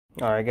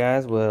Alright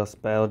guys, well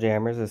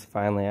SpellJammers is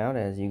finally out,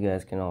 as you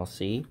guys can all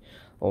see.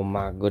 Oh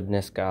my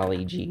goodness,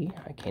 golly gee,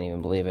 I can't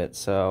even believe it.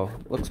 So,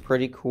 looks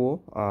pretty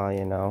cool,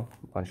 you know,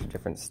 a bunch of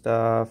different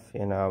stuff,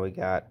 you know, we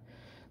got,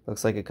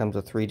 looks like it comes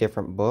with 3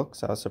 different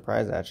books. I was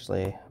surprised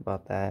actually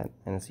about that,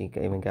 and it's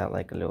even got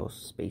like a little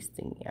space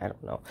thingy, I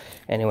don't know.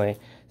 Anyway,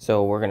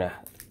 so we're gonna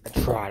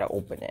try to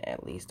open it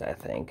at least, I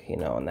think, you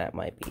know, and that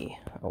might be,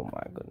 oh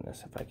my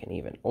goodness, if I can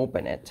even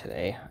open it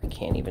today. I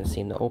can't even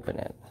seem to open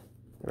it.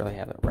 Really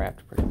have it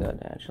wrapped pretty good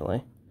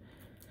actually,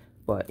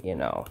 but you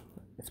know,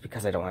 it's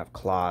because I don't have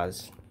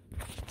claws.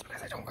 It's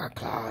because I don't got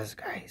claws,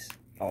 guys.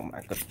 Oh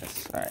my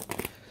goodness. All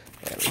right,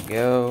 there we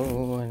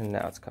go, and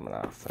now it's coming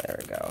off. There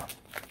we go.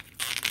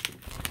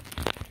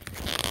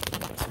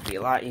 This would be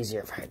a lot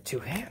easier if I had 2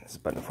 hands,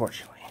 but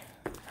unfortunately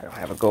I don't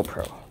have a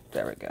GoPro.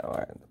 There we go. All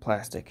right, the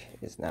plastic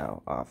is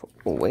now off.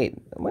 Oh wait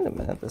a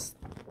minute, this,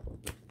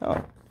 oh,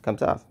 it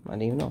comes off. I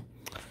didn't even know.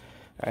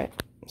 All right,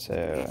 so,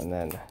 and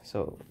then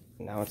so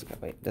now it's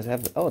got, wait, does it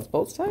have, oh, it's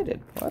both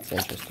sided. Well, that's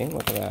interesting.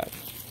 Look at that.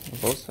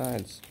 Both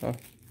sides. Huh.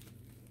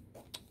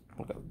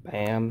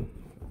 Bam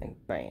and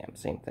bam.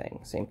 Same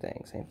thing. Same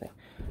thing. Same thing.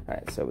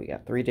 Alright, so we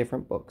got 3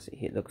 different books,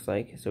 it looks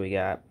like. So we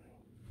got,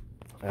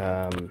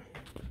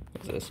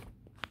 what's this?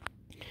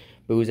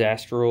 Boo's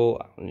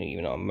Astral, I don't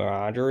even know,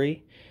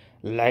 Marjorie,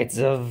 Lights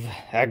of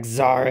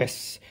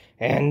Axaris,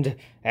 and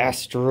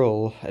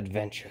Astral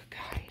Adventure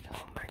Guide.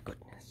 Oh my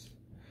goodness.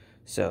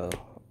 So,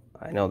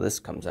 I know this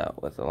comes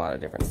out with a lot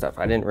of different stuff.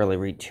 I didn't really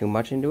read too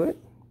much into it,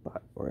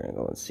 but we're going to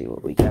go and see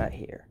what we got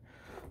here.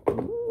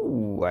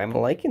 Ooh, I'm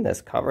liking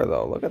this cover,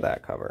 though. Look at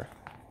that cover.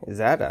 Is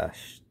that a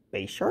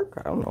space shark?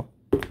 I don't know.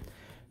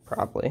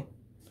 Probably.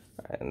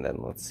 And then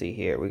let's see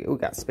here. We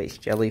got space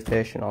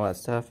jellyfish and all that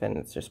stuff, and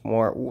it's just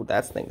more. Ooh,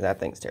 that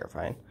thing's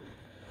terrifying.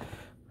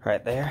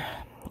 Right there.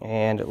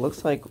 And it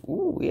looks like,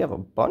 ooh, we have a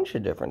bunch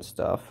of different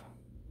stuff.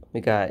 We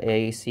got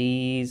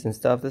ACs and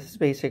stuff. This is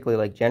basically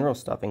like general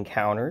stuff.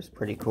 Encounters.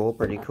 Pretty cool,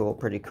 pretty cool,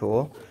 pretty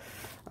cool.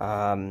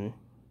 Dang,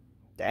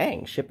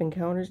 ship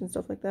encounters and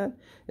stuff like that.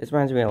 This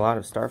reminds me a lot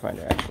of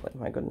Starfinder, actually.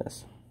 My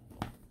goodness.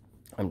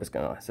 I'm just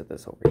going to set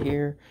this over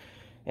here.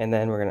 And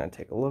then we're going to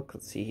take a look.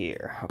 Let's see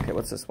here. Okay,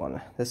 what's this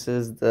one? This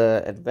is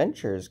the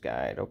Adventures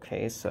Guide.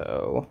 Okay,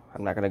 so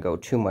I'm not going to go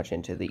too much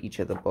into each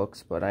of the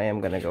books, but I am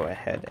going to go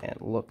ahead and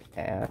look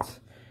at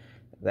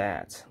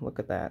that. Look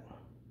at that.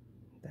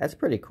 That's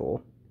pretty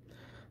cool.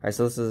 Alright,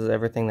 so this is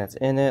everything that's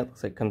in it.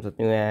 Looks like it comes with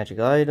new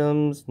magic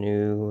items,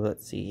 new,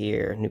 let's see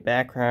here, new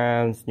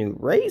backgrounds, new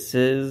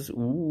races,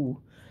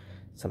 ooh,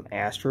 some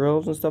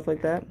astrals and stuff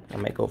like that. I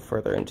might go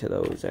further into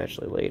those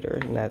actually later,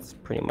 and that's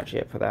pretty much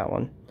it for that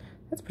one.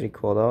 That's pretty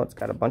cool though. It's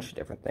got a bunch of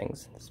different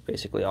things. It's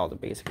basically all the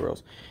basic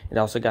rules. It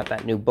also got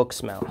that new book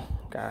smell.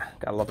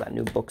 Gotta love that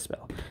new book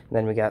smell. And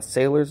then we got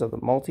Sailors of the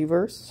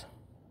Multiverse,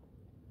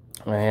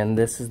 and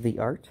this is the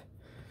art.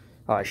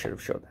 Oh, I should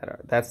have showed that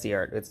art. That's the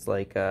art. It's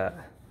like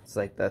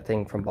the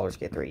thing from Baldur's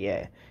Gate 3,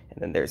 yeah. And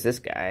then there's this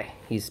guy.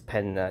 He's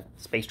petting a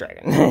space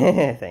dragon,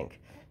 I think.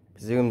 I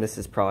presume this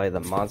is probably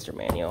the monster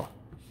manual,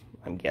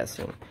 I'm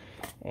guessing.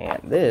 And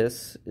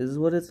this is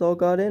what it's all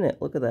got in it.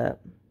 Look at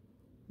that.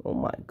 Oh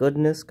my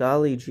goodness,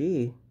 golly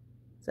gee.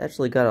 It's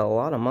actually got a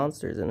lot of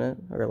monsters in it,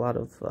 or a lot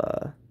of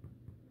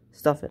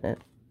stuff in it.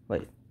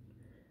 Wait.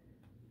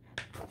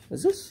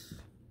 Is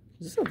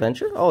this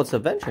Adventure? Oh, it's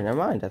Adventure, never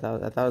mind. I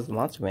thought it was the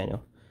monster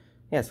manual.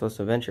 Yeah, so it's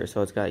Adventure,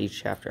 so it's got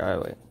each chapter.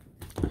 Oh, wait.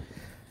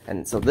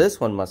 And so this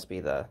one must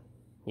be the,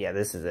 yeah,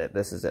 this is it.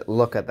 This is it.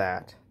 Look at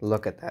that.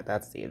 Look at that.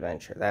 That's the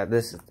Adventure.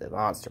 This is the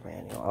monster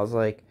manual. I was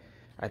like,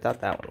 I thought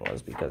that one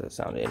was because it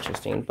sounded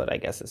interesting, but I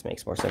guess this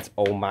makes more sense.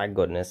 Oh my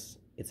goodness.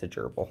 It's a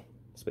gerbil.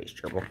 Space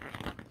gerbil.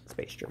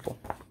 Space gerbil.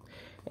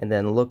 And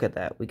then look at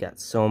that. We got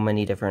so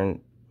many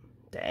different,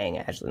 dang,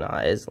 actually, no,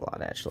 it is a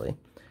lot, actually.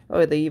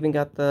 Oh, they even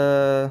got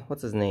the,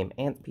 what's his name?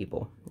 Ant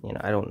people. You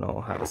know, I don't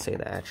know how to say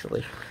that,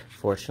 actually,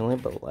 fortunately,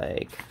 but,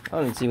 like,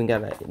 oh, it's even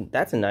got that.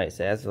 That's a nice.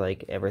 It has,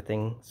 like,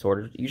 everything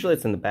sorted. Usually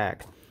it's in the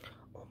back.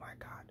 Oh, my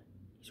God.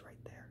 He's right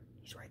there.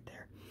 He's right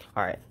there.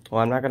 All right. Well,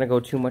 I'm not going to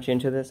go too much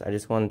into this. I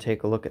just want to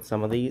take a look at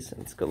some of these.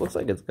 It's good. Looks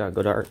like it's got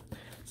good art.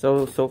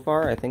 So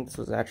far, I think this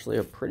was actually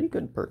a pretty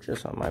good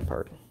purchase on my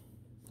part.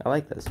 I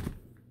like this.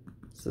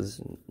 This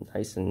is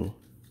nice and,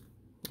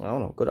 I don't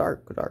know, good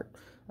art. Good art.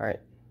 All right.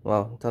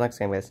 Well, until next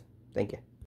time, guys. Thank you.